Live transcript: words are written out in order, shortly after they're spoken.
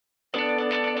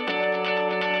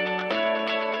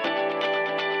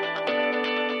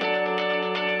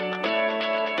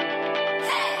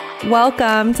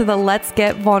Welcome to the Let's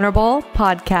Get Vulnerable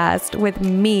podcast with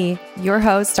me, your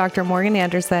host, Dr. Morgan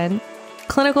Anderson,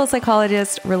 clinical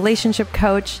psychologist, relationship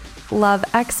coach, love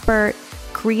expert,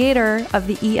 creator of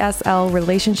the ESL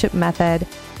relationship method,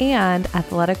 and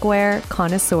athletic wear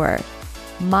connoisseur.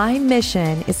 My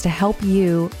mission is to help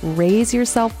you raise your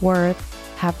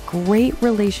self-worth, have great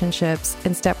relationships,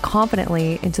 and step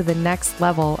confidently into the next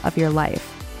level of your life.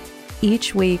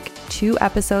 Each week, 2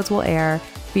 episodes will air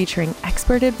featuring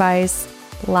expert advice,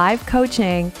 live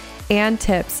coaching, and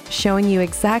tips showing you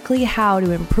exactly how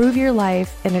to improve your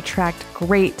life and attract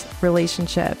great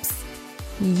relationships.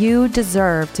 You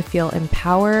deserve to feel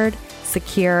empowered,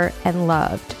 secure, and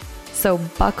loved. So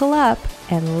buckle up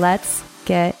and let's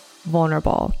get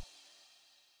vulnerable.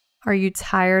 Are you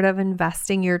tired of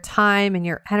investing your time and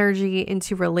your energy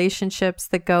into relationships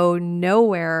that go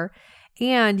nowhere?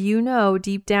 And you know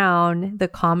deep down the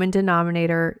common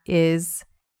denominator is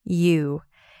you.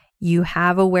 You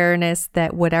have awareness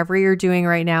that whatever you're doing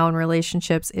right now in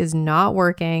relationships is not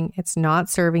working, it's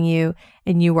not serving you,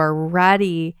 and you are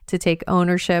ready to take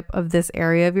ownership of this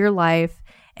area of your life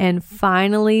and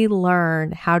finally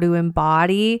learn how to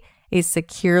embody a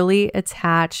securely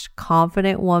attached,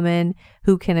 confident woman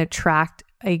who can attract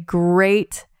a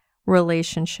great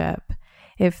relationship.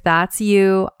 If that's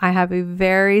you, I have a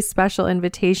very special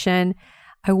invitation.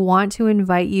 I want to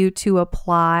invite you to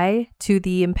apply to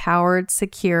the Empowered,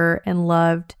 Secure, and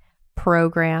Loved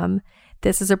program.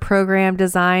 This is a program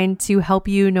designed to help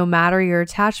you no matter your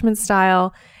attachment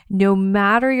style, no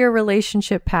matter your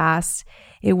relationship past.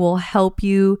 It will help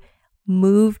you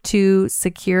move to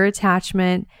secure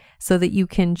attachment so that you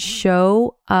can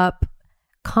show up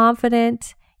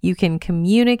confident, you can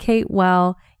communicate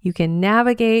well, you can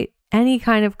navigate any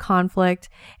kind of conflict,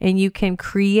 and you can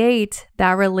create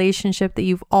that relationship that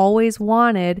you've always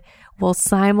wanted while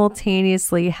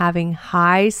simultaneously having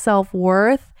high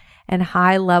self-worth and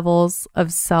high levels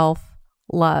of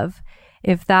self-love.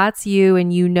 If that's you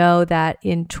and you know that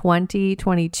in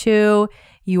 2022,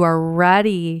 you are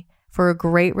ready for a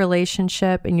great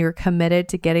relationship and you're committed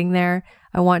to getting there,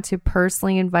 I want to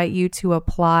personally invite you to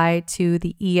apply to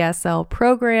the ESL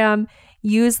program.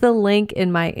 Use the link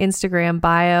in my Instagram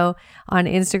bio. On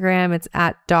Instagram, it's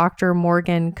at Dr.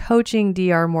 Morgan Coaching,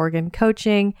 Dr. Morgan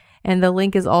Coaching, and the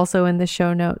link is also in the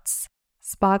show notes.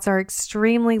 Spots are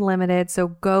extremely limited, so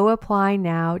go apply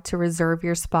now to reserve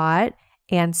your spot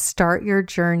and start your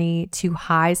journey to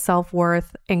high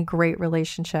self-worth and great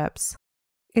relationships.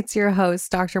 It's your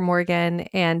host, Dr. Morgan,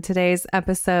 and today's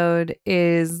episode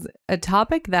is a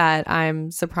topic that I'm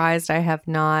surprised I have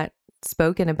not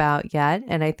spoken about yet,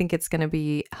 and I think it's going to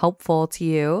be helpful to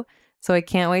you. So I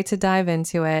can't wait to dive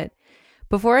into it.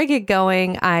 Before I get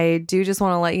going, I do just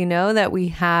want to let you know that we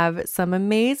have some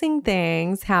amazing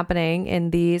things happening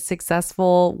in the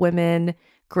Successful Women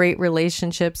Great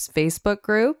Relationships Facebook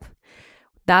group.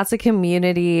 That's a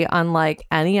community unlike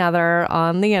any other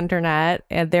on the internet,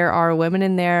 and there are women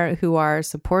in there who are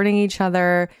supporting each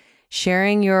other,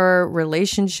 sharing your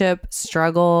relationship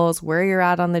struggles, where you're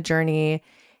at on the journey.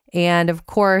 And of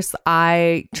course,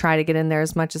 I try to get in there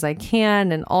as much as I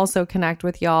can and also connect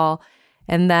with y'all.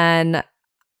 And then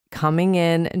coming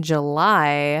in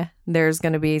July, there's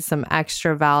going to be some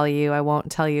extra value. I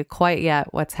won't tell you quite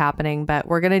yet what's happening, but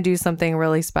we're going to do something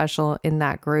really special in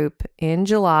that group in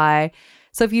July.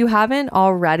 So if you haven't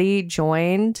already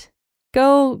joined,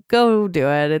 go do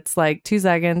it. It's like 2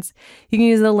 seconds. You can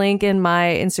use the link in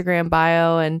my Instagram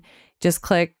bio and just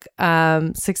click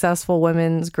Successful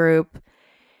Women's Group.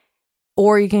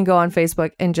 Or you can go on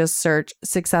Facebook and just search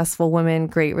Successful Women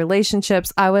Great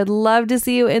Relationships. I would love to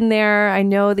see you in there. I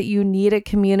know that you need a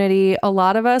community. A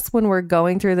lot of us, when we're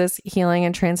going through this healing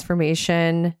and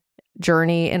transformation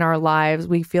journey in our lives,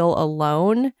 we feel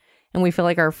alone and we feel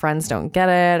like our friends don't get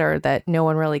it or that no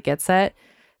one really gets it.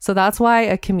 So that's why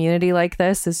a community like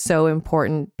this is so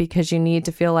important, because you need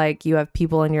to feel like you have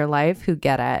people in your life who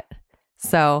get it.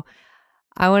 So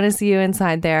I want to see you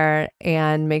inside there,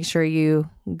 and make sure you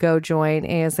go join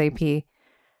ASAP.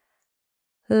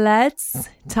 Let's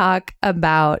talk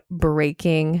about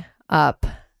breaking up.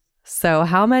 So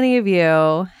how many of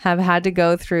you have had to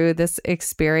go through this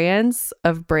experience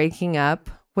of breaking up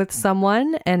with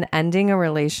someone and ending a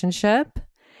relationship?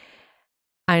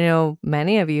 I know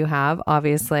many of you have,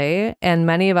 obviously, and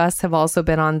many of us have also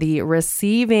been on the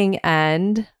receiving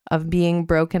end of being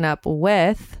broken up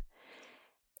with.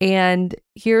 And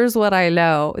here's what I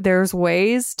know. There's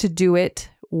ways to do it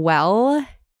well.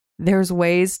 There's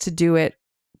ways to do it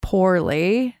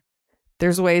poorly.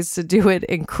 There's ways to do it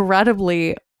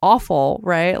incredibly awful,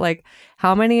 right? Like,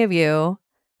 how many of you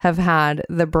have had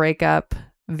the breakup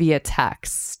via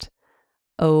text?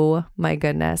 Oh my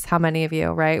goodness. How many of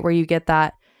you, right? Where you get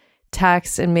that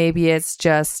text and maybe it's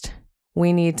just,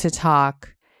 we need to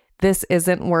talk. This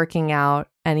isn't working out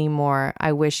anymore.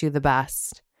 I wish you the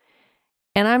best.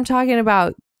 And I'm talking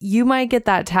about, you might get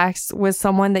that text with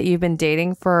someone that you've been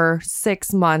dating for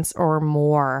 6 months or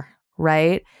more,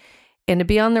 right? And to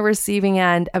be on the receiving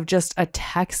end of just a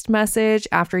text message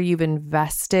after you've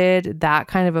invested that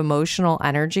kind of emotional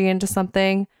energy into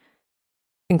something,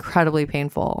 incredibly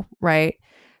painful, right?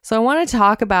 So I want to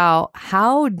talk about,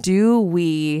 how do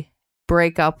we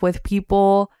break up with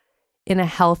people in a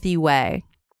healthy way?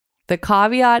 The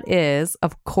caveat is,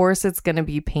 of course, it's going to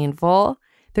be painful.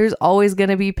 There's always going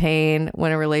to be pain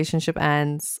when a relationship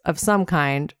ends of some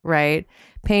kind, right?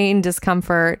 Pain,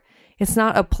 discomfort. It's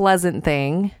not a pleasant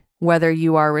thing, whether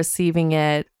you are receiving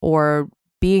it or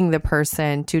being the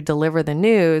person to deliver the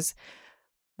news.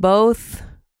 Both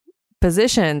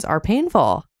positions are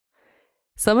painful.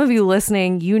 Some of you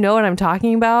listening, you know what I'm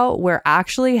talking about, where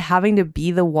actually having to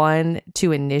be the one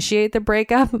to initiate the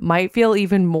breakup might feel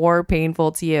even more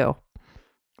painful to you.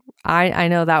 I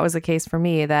know that was the case for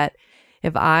me, that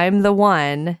if I'm the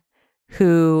one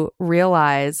who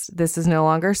realized this is no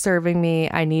longer serving me,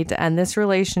 I need to end this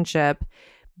relationship,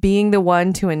 being the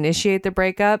one to initiate the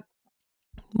breakup,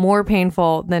 more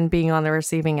painful than being on the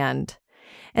receiving end.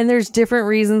 And there's different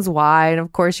reasons why. And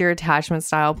of course, your attachment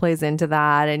style plays into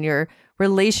that, and your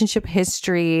relationship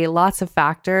history, lots of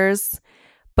factors.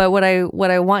 But what I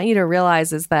want you to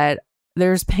realize is that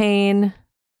there's pain,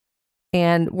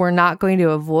 and we're not going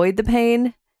to avoid the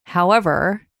pain.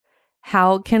 However,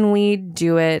 how can we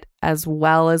do it as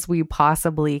well as we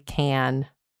possibly can?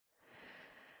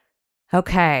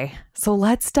 Okay, so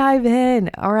let's dive in.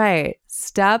 All right,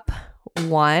 step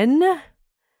 1,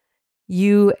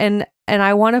 and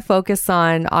I want to focus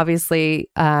on, obviously,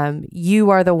 you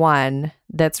are the one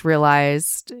that's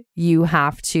realized you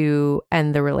have to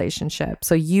end the relationship.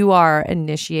 So you are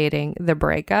initiating the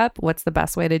breakup. What's the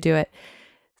best way to do it?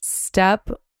 Step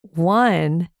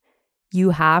 1,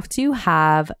 you have to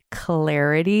have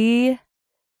clarity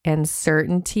and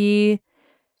certainty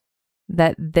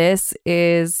that this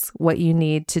is what you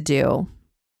need to do.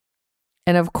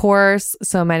 And of course,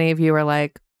 so many of you are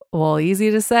like, well,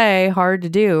 easy to say, hard to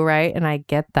do, right? And I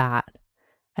get that.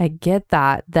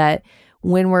 That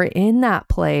when we're in that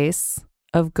place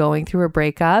of going through a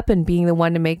breakup and being the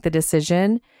one to make the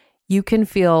decision, you can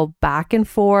feel back and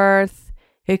forth.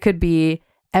 It could be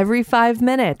every 5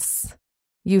 minutes.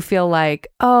 You feel like,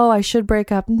 oh, I should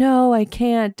break up. No, I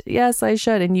can't. Yes, I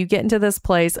should. And you get into this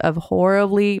place of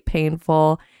horribly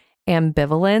painful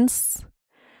ambivalence.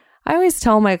 I always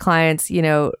tell my clients,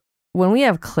 when we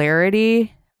have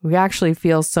clarity, we actually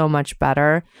feel so much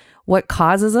better. What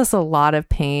causes us a lot of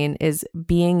pain is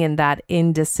being in that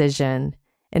indecision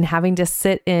and having to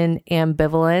sit in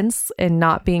ambivalence and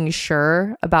not being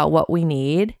sure about what we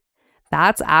need.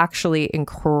 That's actually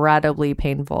incredibly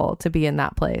painful to be in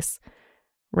that place.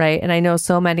 Right? And I know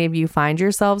so many of you find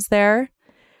yourselves there.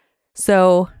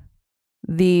 So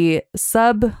the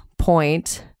sub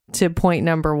point to point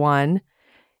number 1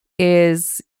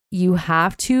 is, you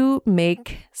have to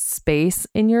make space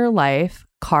in your life,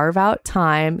 carve out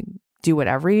time, do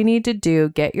whatever you need to do,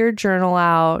 get your journal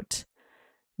out,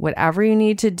 whatever you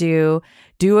need to do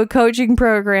a coaching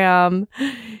program,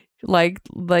 like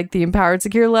the Empowered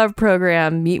Secure Love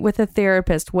program, meet with a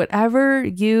therapist, whatever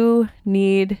you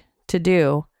need to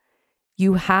do,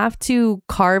 you have to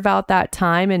carve out that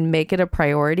time and make it a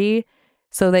priority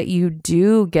so that you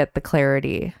do get the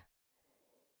clarity.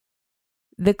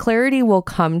 The clarity will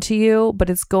come to you, but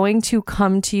it's going to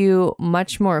come to you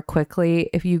much more quickly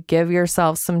if you give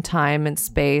yourself some time and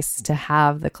space to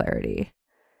have the clarity.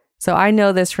 So I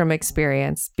know this from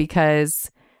experience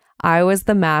because I was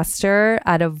the master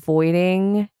at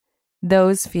avoiding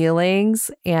those feelings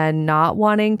and not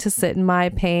wanting to sit in my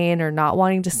pain or not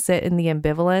wanting to sit in the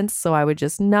ambivalence. So I would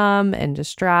just numb and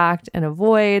distract and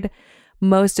avoid,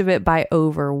 most of it by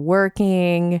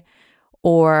overworking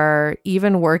or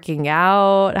even working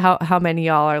out. How many of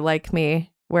y'all are like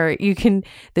me, where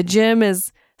the gym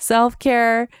is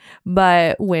self-care,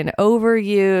 but when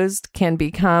overused can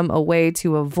become a way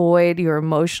to avoid your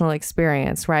emotional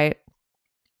experience, right?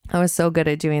 I was so good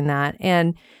at doing that.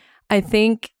 And I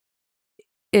think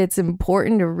it's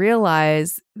important to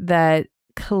realize that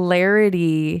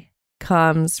clarity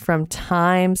comes from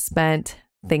time spent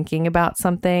thinking about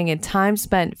something and time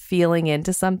spent feeling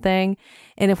into something.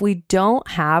 And if we don't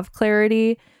have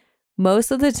clarity, most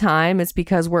of the time it's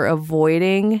because we're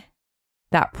avoiding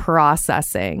that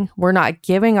processing. We're not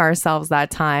giving ourselves that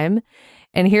time.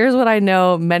 And here's what I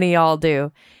know many of y'all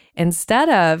do. Instead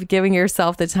of giving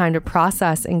yourself the time to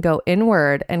process and go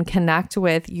inward and connect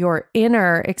with your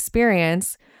inner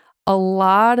experience, a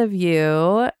lot of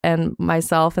you, and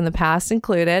myself in the past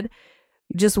included,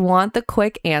 just want the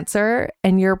quick answer,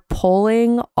 and you're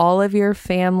pulling all of your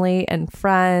family and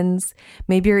friends.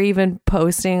 Maybe you're even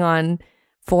posting on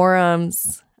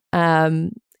forums,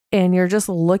 and you're just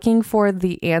looking for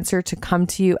the answer to come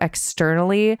to you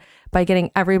externally by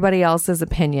getting everybody else's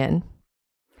opinion.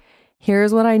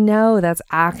 Here's what I know that's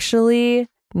actually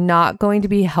not going to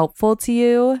be helpful to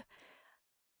you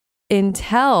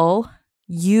until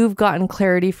you've gotten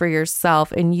clarity for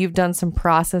yourself and you've done some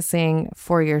processing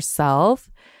for yourself.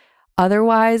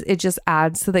 Otherwise, it just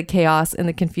adds to the chaos and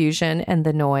the confusion and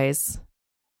the noise.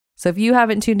 So if you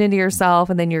haven't tuned into yourself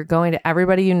and then you're going to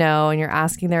everybody you know and you're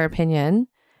asking their opinion,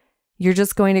 you're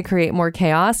just going to create more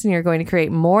chaos and you're going to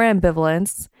create more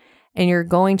ambivalence and you're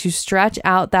going to stretch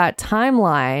out that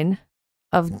timeline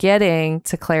of getting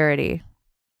to clarity.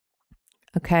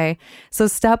 Okay, so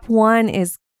step one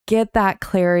is get that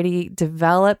clarity,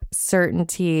 develop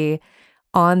certainty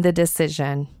on the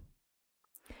decision.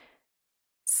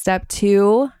 Step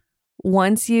two,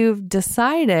 once you've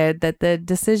decided that the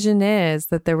decision is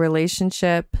that the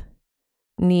relationship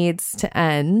needs to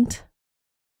end,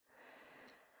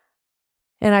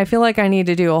 and I feel like I need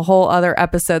to do a whole other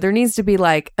episode. There needs to be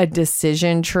like a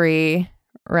decision tree,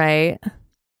 right?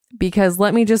 Because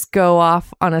let me just go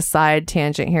off on a side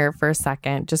tangent here for a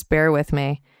second. Just bear with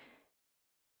me.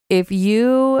 If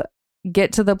you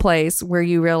get to the place where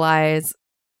you realize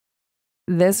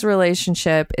this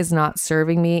relationship is not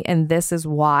serving me and this is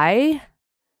why,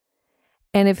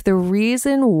 and if the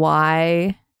reason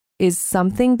why is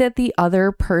something that the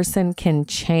other person can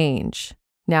change.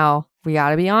 Now, we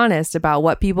got to be honest about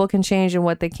what people can change and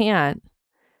what they can't,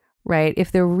 right?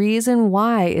 If the reason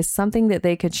why is something that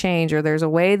they could change or there's a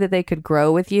way that they could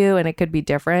grow with you and it could be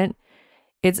different,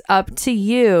 it's up to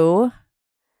you.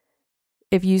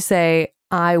 If you say,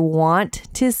 I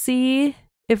want to see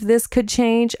if this could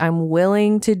change, I'm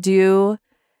willing to do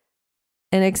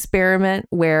an experiment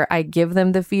where I give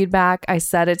them the feedback, I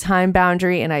set a time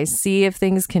boundary, and I see if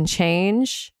things can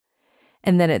change.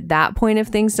 And then at that point, if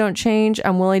things don't change,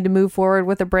 I'm willing to move forward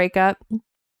with a breakup,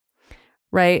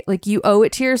 right? Like you owe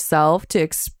it to yourself to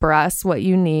express what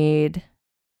you need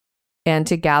and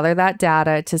to gather that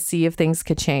data to see if things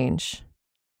could change.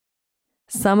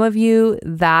 Some of you,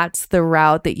 that's the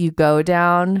route that you go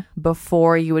down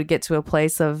before you would get to a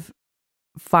place of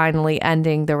finally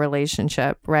ending the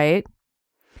relationship, right?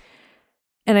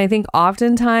 And I think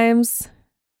oftentimes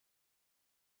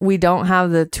we don't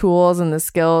have the tools and the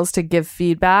skills to give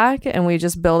feedback and we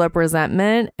just build up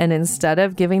resentment. And instead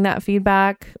of giving that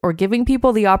feedback or giving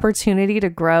people the opportunity to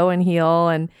grow and heal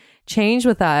and change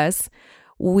with us,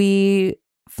 we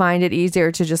find it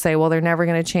easier to just say, well, they're never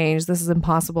going to change. This is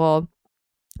impossible.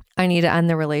 I need to end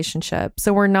the relationship.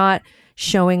 So we're not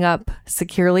showing up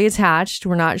securely attached.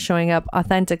 We're not showing up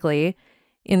authentically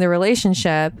in the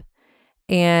relationship,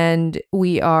 and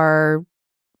we are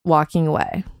walking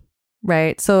away,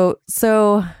 right? So,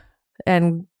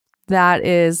 and that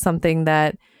is something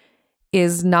that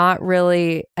is not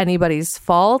really anybody's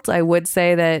fault. I would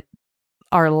say that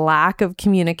our lack of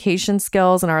communication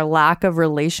skills and our lack of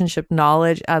relationship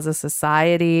knowledge as a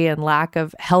society and lack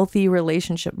of healthy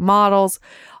relationship models,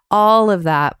 all of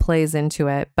that plays into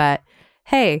it. But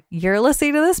hey, you're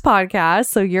listening to this podcast,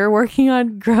 so you're working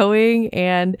on growing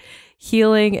and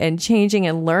healing and changing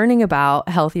and learning about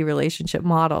healthy relationship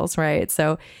models, right?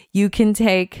 So you can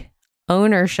take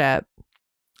ownership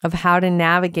of how to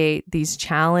navigate these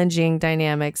challenging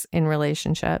dynamics in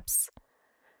relationships.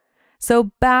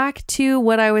 So back to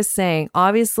what I was saying,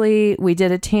 obviously we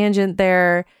did a tangent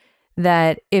there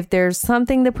that if there's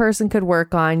something the person could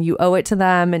work on, you owe it to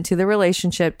them and to the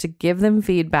relationship to give them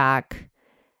feedback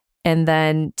and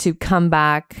then to come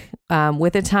back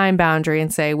with a time boundary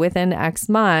and say within X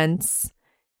months,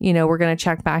 we're going to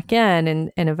check back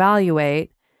in and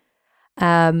evaluate.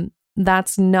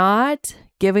 That's not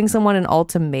giving someone an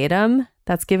ultimatum.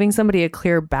 That's giving somebody a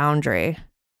clear boundary.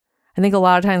 I think a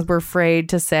lot of times we're afraid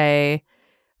to say,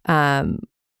 you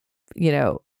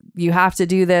have to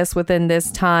do this within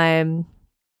this time.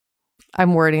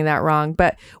 I'm wording that wrong,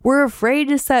 but we're afraid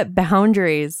to set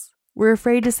boundaries. We're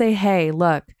afraid to say, hey,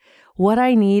 look, what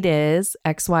I need is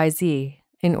XYZ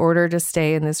in order to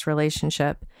stay in this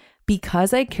relationship.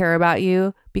 Because I care about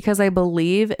you, because I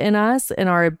believe in us and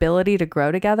our ability to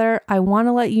grow together, I want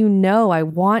to let you know, I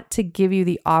want to give you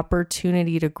the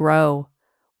opportunity to grow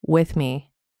with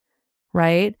me,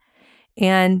 right?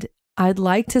 And I'd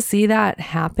like to see that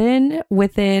happen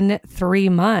within 3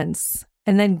 months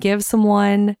and then give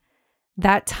someone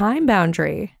that time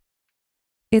boundary.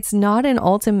 It's not an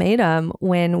ultimatum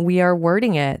when we are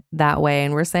wording it that way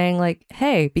and we're saying like,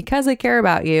 hey, because I care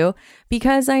about you,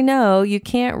 because I know you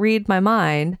can't read my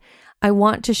mind, I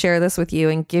want to share this with you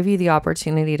and give you the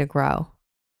opportunity to grow,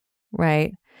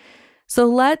 right? So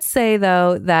let's say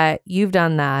though that you've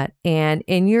done that and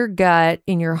in your gut,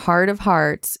 in your heart of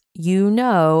hearts, you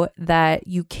know that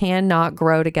you cannot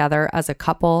grow together as a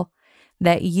couple,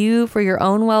 that you, for your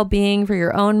own well-being, for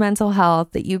your own mental health,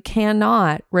 that you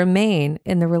cannot remain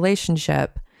in the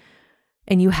relationship.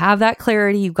 And you have that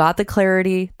clarity, you got the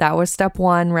clarity. That was step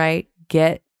one, right?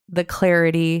 Get the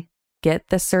clarity, get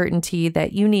the certainty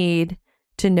that you need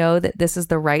to know that this is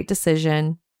the right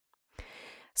decision.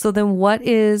 So then what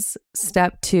is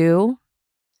step two?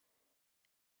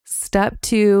 Step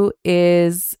two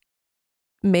is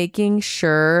making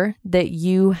sure that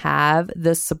you have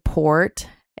the support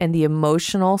and the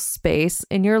emotional space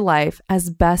in your life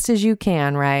as best as you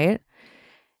can, right?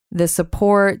 The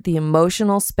support, the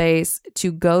emotional space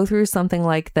to go through something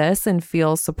like this and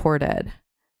feel supported.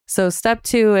 So step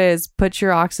two is put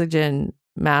your oxygen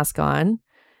mask on,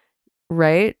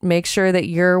 right? Make sure that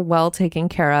you're well taken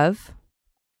care of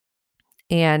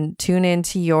and tune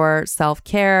into your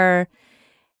self-care.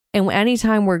 And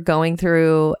anytime we're going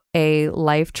through a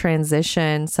life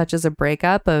transition, such as a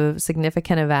breakup, a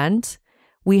significant event,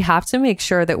 we have to make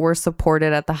sure that we're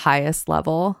supported at the highest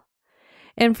level.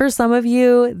 And for some of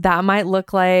you, that might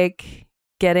look like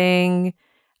getting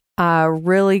a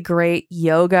really great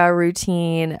yoga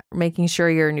routine, making sure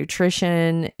your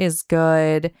nutrition is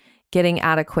good, getting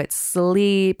adequate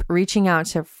sleep, reaching out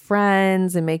to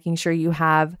friends and making sure you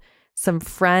have some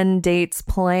friend dates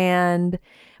planned.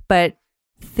 But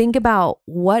think about,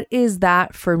 what is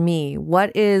that for me?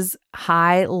 What is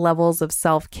high levels of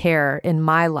self-care in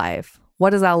my life? What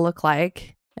does that look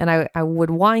like? And I would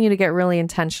want you to get really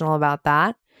intentional about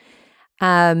that.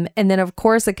 And then, of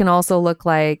course, it can also look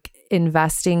like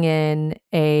investing in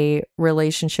a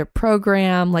relationship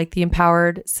program like the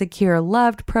Empowered, Secure,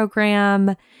 Loved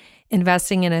program,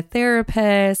 investing in a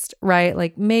therapist, right?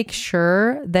 Like, make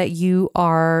sure that you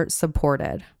are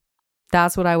supported.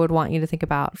 That's what I would want you to think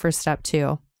about for step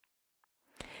two.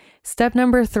 Step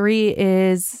number three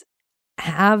is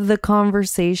have the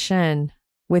conversation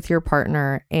with your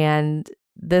partner. And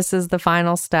this is the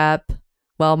final step.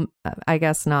 Well, I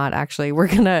guess not actually. We're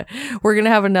going to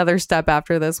have another step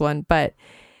after this one, but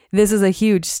this is a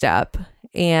huge step.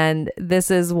 And this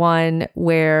is one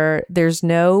where there's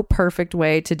no perfect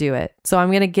way to do it. So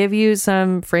I'm going to give you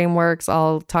some frameworks.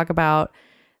 I'll talk about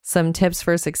some tips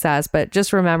for success, but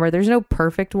just remember, there's no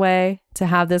perfect way to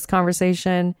have this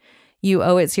conversation. You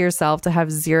owe it to yourself to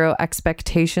have zero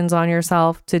expectations on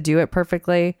yourself to do it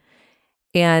perfectly.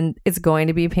 And it's going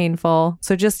to be painful.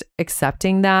 So just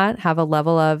accepting that, have a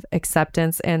level of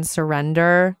acceptance and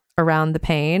surrender around the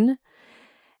pain.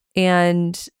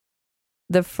 And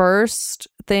the first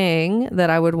thing that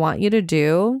I would want you to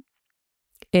do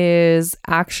is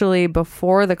actually,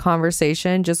 before the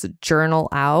conversation, just journal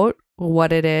out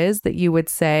what it is that you would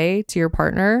say to your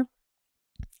partner.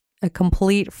 A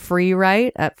complete free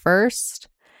write at first.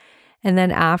 And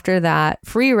then after that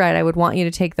free write, I would want you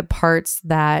to take the parts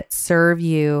that serve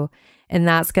you, and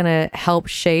that's going to help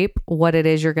shape what it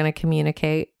is you're going to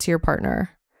communicate to your partner.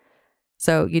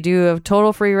 So you do a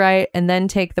total free write and then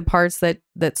take the parts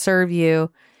that serve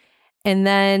you. And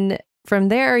then from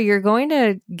there, you're going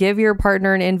to give your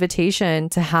partner an invitation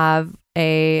to have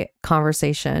a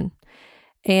conversation.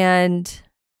 And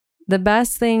the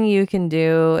best thing you can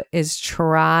do is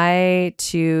try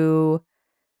to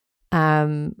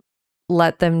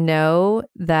let them know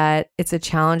that it's a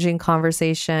challenging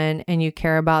conversation and you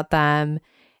care about them.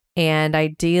 And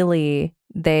ideally,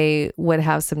 they would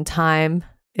have some time.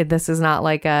 This is not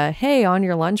like a, hey, on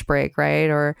your lunch break, right?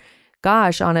 Or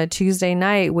gosh, on a Tuesday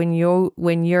night when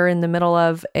you're in the middle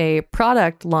of a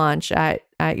product launch at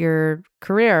your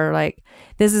career. Like,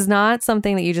 this is not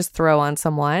something that you just throw on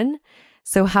someone.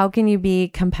 So how can you be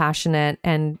compassionate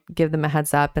and give them a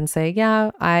heads up and say, yeah,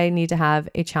 I need to have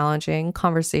a challenging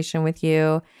conversation with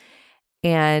you,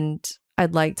 and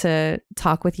I'd like to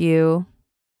talk with you,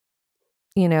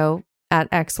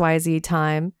 at XYZ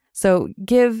time. So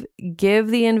give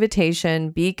the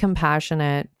invitation, be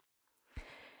compassionate.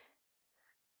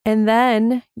 And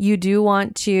then you do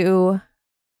want to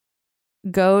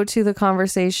go to the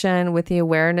conversation with the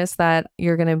awareness that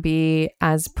you're going to be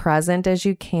as present as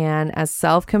you can, as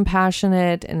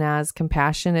self-compassionate and as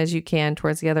compassionate as you can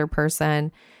towards the other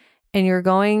person. And you're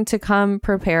going to come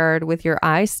prepared with your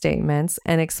I statements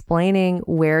and explaining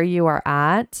where you are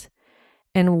at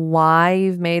and why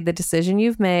you've made the decision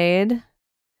you've made.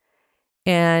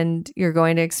 and you're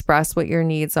going to express what your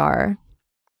needs are.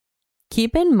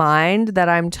 Keep in mind that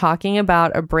I'm talking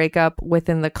about a breakup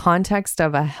within the context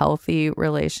of a healthy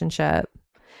relationship.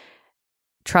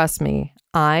 Trust me,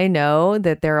 I know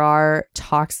that there are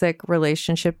toxic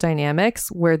relationship dynamics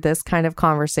where this kind of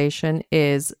conversation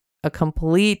is a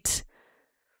complete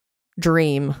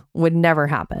dream, would never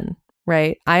happen,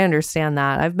 right? I understand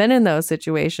that. I've been in those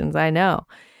situations, I know.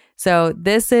 So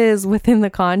this is within the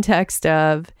context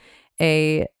of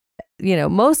a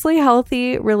mostly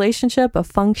healthy relationship, a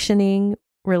functioning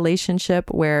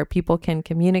relationship where people can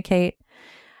communicate.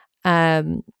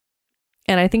 And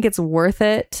I think it's worth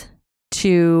it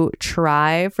to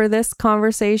try for this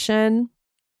conversation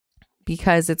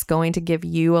because it's going to give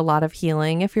you a lot of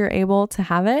healing if you're able to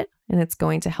have it, and it's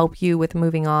going to help you with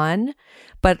moving on.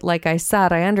 But like I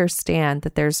said, I understand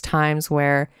that there's times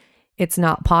where it's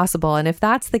not possible. And if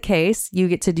that's the case, you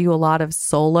get to do a lot of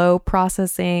solo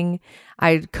processing.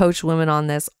 I coach women on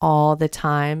this all the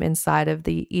time inside of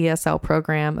the ESL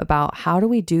program about how do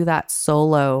we do that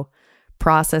solo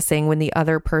processing when the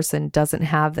other person doesn't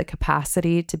have the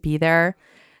capacity to be there.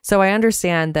 So I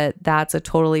understand that that's a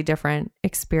totally different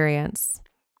experience.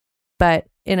 But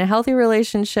in a healthy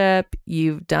relationship,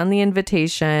 you've done the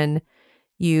invitation,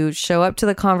 you show up to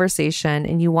the conversation,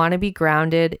 and you want to be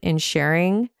grounded in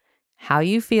sharing how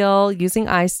you feel using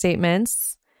I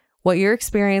statements, what your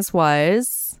experience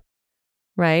was,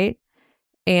 right?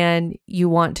 And you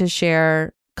want to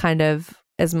share kind of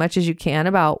as much as you can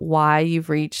about why you've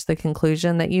reached the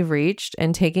conclusion that you've reached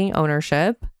and taking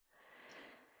ownership.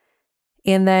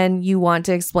 And then you want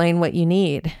to explain what you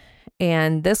need.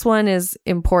 And this one is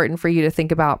important for you to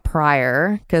think about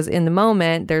prior, because in the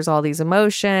moment, there's all these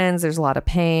emotions, there's a lot of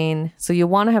pain. So you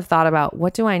want to have thought about,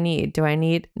 what do I need? Do I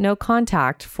need no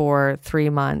contact for 3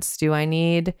 months? Do I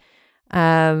need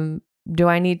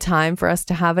time for us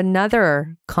to have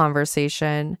another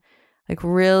conversation? Like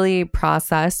really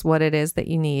process what it is that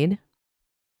you need.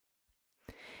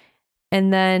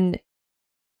 And then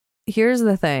here's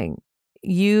the thing.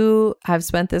 You have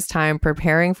spent this time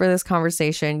preparing for this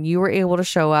conversation. You were able to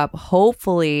show up,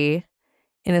 hopefully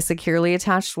in a securely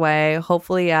attached way,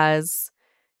 hopefully as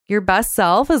your best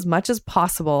self as much as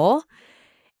possible.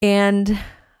 And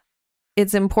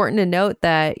it's important to note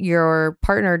that your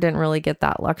partner didn't really get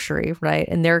that luxury, right?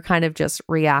 And they're kind of just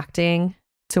reacting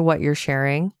to what you're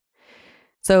sharing.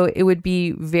 So it would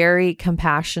be very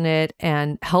compassionate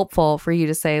and helpful for you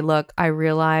to say, look, I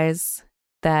realize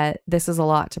that this is a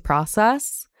lot to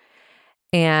process,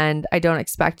 and I don't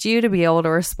expect you to be able to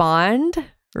respond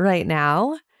right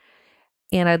now.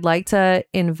 And I'd like to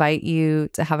invite you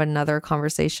to have another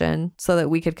conversation so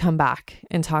that we could come back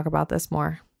and talk about this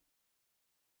more.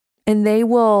 And they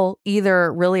will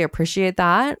either really appreciate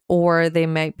that, or they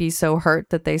might be so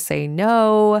hurt that they say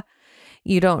no.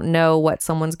 You don't know what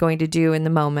someone's going to do in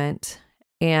the moment.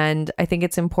 And I think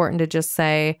it's important to just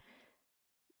say,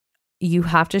 you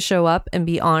have to show up and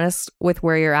be honest with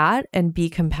where you're at and be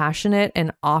compassionate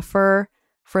and offer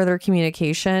further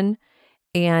communication.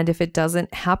 And if it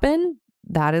doesn't happen,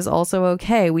 that is also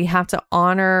okay. We have to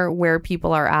honor where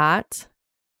people are at,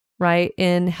 right?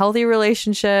 In healthy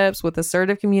relationships with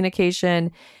assertive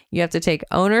communication, you have to take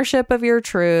ownership of your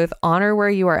truth, honor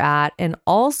where you are at, and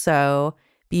also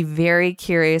be very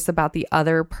curious about the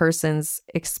other person's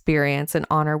experience and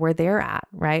honor where they're at,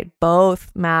 right? Both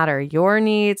matter. Your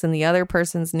needs and the other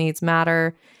person's needs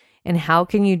matter. And how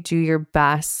can you do your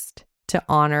best to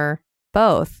honor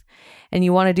both? And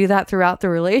you want to do that throughout the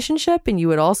relationship, and you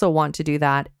would also want to do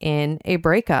that in a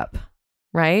breakup,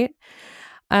 right?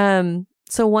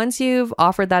 So once you've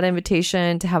offered that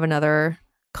invitation to have another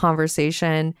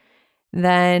conversation,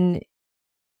 then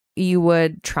you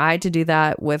would try to do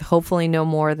that with hopefully no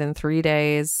more than 3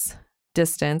 days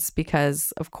distance,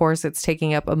 because of course it's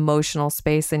taking up emotional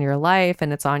space in your life,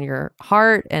 and it's on your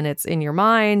heart, and it's in your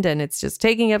mind, and it's just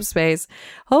taking up space.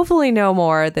 Hopefully no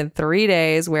more than 3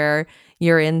 days where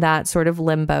you're in that sort of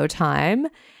limbo time.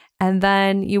 And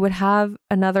then you would have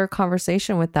another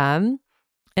conversation with them.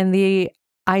 And the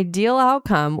ideal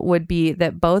outcome would be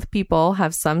that both people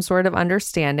have some sort of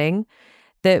understanding,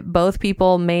 that both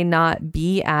people may not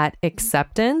be at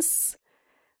acceptance,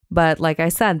 but like I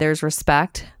said, there's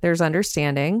respect, there's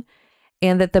understanding,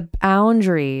 and that the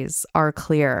boundaries are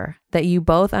clear, that you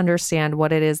both understand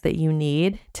what it is that you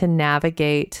need to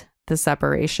navigate the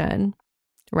separation,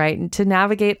 right? And to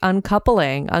navigate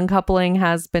uncoupling. Uncoupling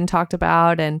has been talked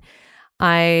about, and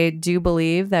I do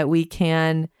believe that we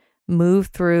can move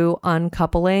through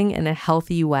uncoupling in a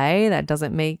healthy way. That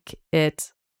doesn't make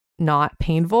it not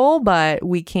painful, but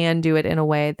we can do it in a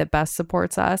way that best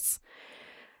supports us.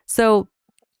 So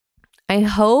I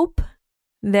hope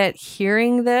that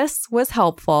hearing this was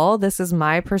helpful. This is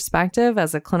my perspective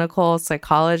as a clinical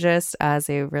psychologist, as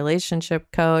a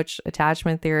relationship coach,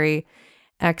 attachment theory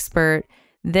expert.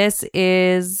 This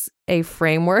is a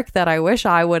framework that I wish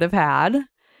I would have had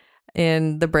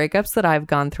in the breakups that I've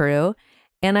gone through.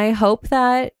 And I hope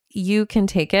that you can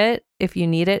take it if you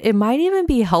need it. It might even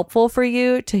be helpful for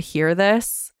you to hear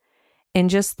this and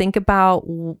just think about,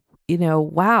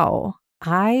 wow,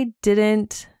 I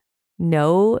didn't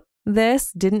know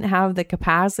this, didn't have the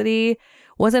capacity,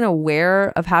 wasn't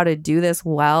aware of how to do this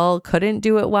well, couldn't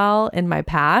do it well in my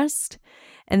past.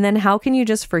 And then how can you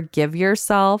just forgive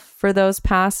yourself for those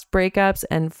past breakups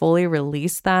and fully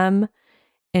release them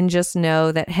and just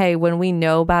know that, hey, when we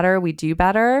know better, we do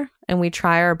better and we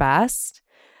try our best.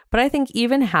 But I think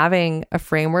even having a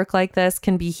framework like this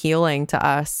can be healing to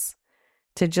us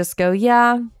to just go,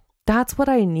 yeah, that's what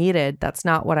I needed. That's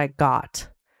not what I got,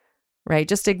 right?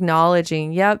 Just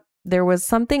acknowledging, yep, there was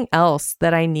something else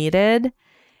that I needed.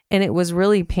 And it was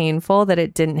really painful that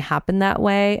it didn't happen that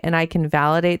way. And I can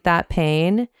validate that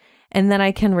pain. And then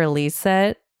I can release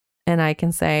it. And I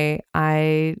can say,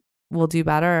 I will do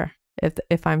better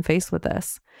if I'm faced with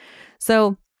this.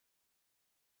 So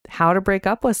how to break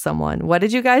up with someone. What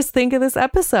did you guys think of this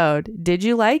episode? Did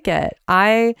you like it?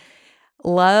 I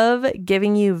love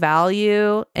giving you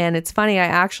value. And it's funny, I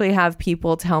actually have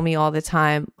people tell me all the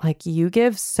time, like, you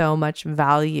give so much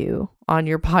value on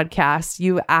your podcast.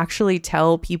 You actually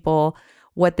tell people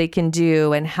what they can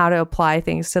do and how to apply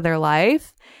things to their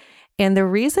life. And the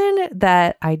reason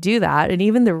that I do that, and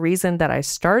even the reason that I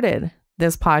started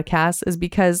this podcast, is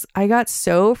because I got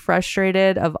so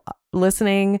frustrated of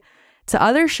listening to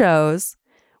other shows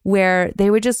where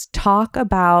they would just talk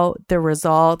about the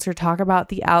results or talk about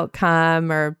the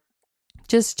outcome or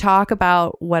just talk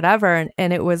about whatever.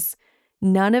 And it was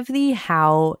none of the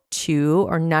how to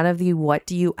or none of the what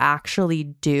do you actually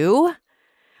do,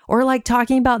 or like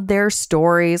talking about their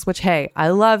stories, which, hey, I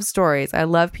love stories. I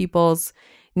love people's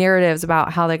narratives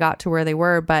about how they got to where they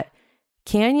were, but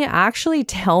can you actually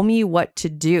tell me what to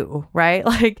do, right?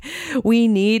 Like, we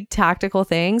need tactical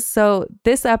things. So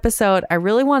this episode, I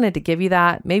really wanted to give you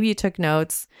that. Maybe you took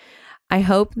notes. I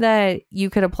hope that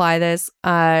you could apply this.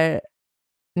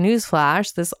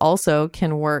 Newsflash, this also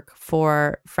can work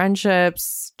for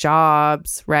friendships,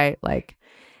 jobs, right? Like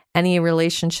any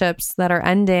relationships that are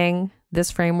ending, this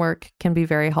framework can be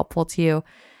very helpful to you.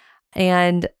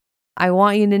 And I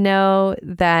want you to know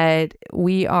that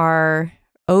we are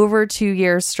over 2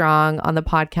 years strong on the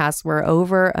podcast. We're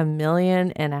over 1.5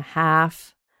 million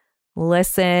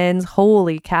listens.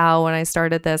 Holy cow. When I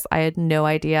started this, I had no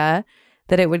idea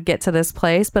that it would get to this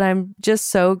place, but I'm just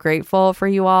so grateful for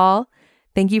you all.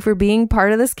 Thank you for being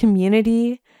part of this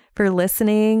community, for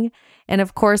listening. And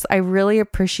of course, I really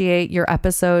appreciate your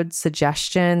episode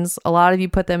suggestions. A lot of you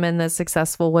put them in the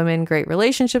Successful Women Great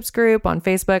Relationships group on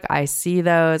Facebook. I see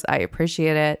those. I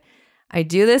appreciate it. I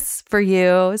do this for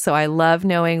you, so I love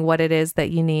knowing what it is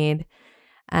that you need.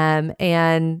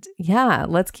 And yeah,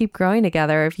 let's keep growing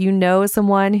together. If you know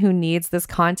someone who needs this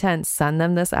content, send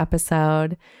them this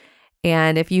episode.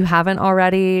 And if you haven't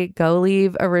already, go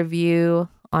leave a review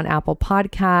on Apple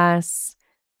Podcasts.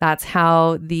 That's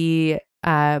how the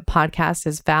podcast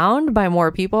is found by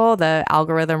more people. The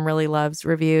algorithm really loves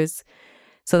reviews.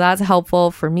 So that's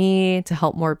helpful for me to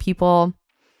help more people.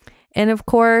 And of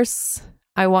course,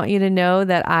 I want you to know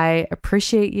that I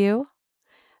appreciate you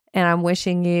and I'm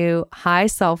wishing you high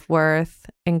self-worth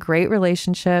and great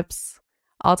relationships.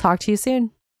 I'll talk to you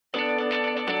soon.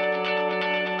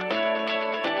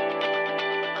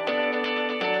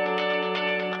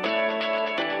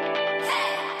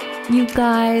 You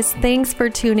guys, thanks for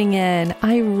tuning in.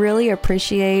 I really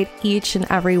appreciate each and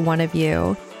every one of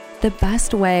you. The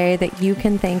best way that you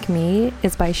can thank me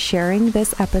is by sharing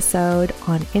this episode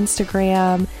on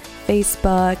Instagram,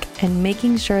 Facebook, and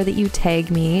making sure that you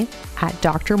tag me at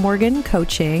Dr. Morgan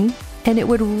Coaching. And it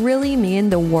would really mean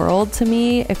the world to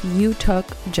me if you took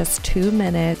just 2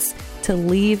 minutes to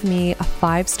leave me a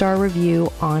 5-star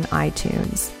review on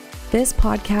iTunes. This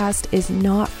podcast is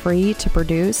not free to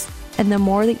produce, and the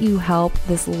more that you help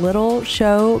this little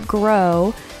show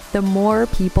grow, the more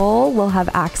people will have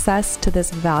access to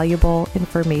this valuable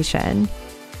information.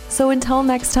 So until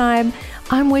next time,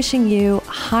 I'm wishing you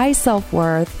high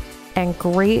self-worth and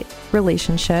great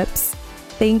relationships.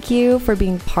 Thank you for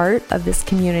being part of this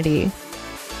community.